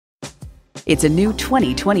It's a new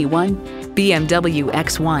 2021 BMW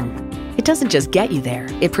X1. It doesn't just get you there,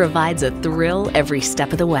 it provides a thrill every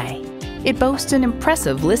step of the way. It boasts an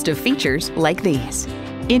impressive list of features like these: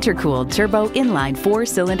 intercooled turbo inline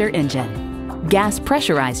 4-cylinder engine, gas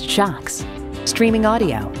pressurized shocks, streaming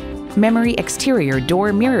audio, memory exterior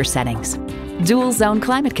door mirror settings, dual zone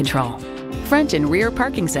climate control, front and rear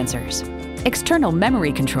parking sensors, external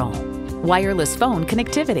memory control, wireless phone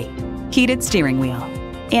connectivity, heated steering wheel,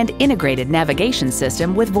 and integrated navigation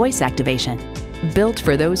system with voice activation. Built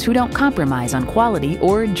for those who don't compromise on quality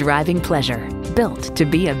or driving pleasure. Built to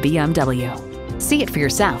be a BMW. See it for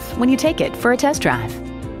yourself when you take it for a test drive.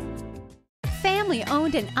 Family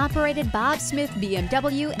owned and operated Bob Smith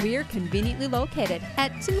BMW. We're conveniently located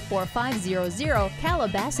at 24500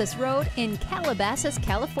 Calabasas Road in Calabasas,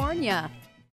 California.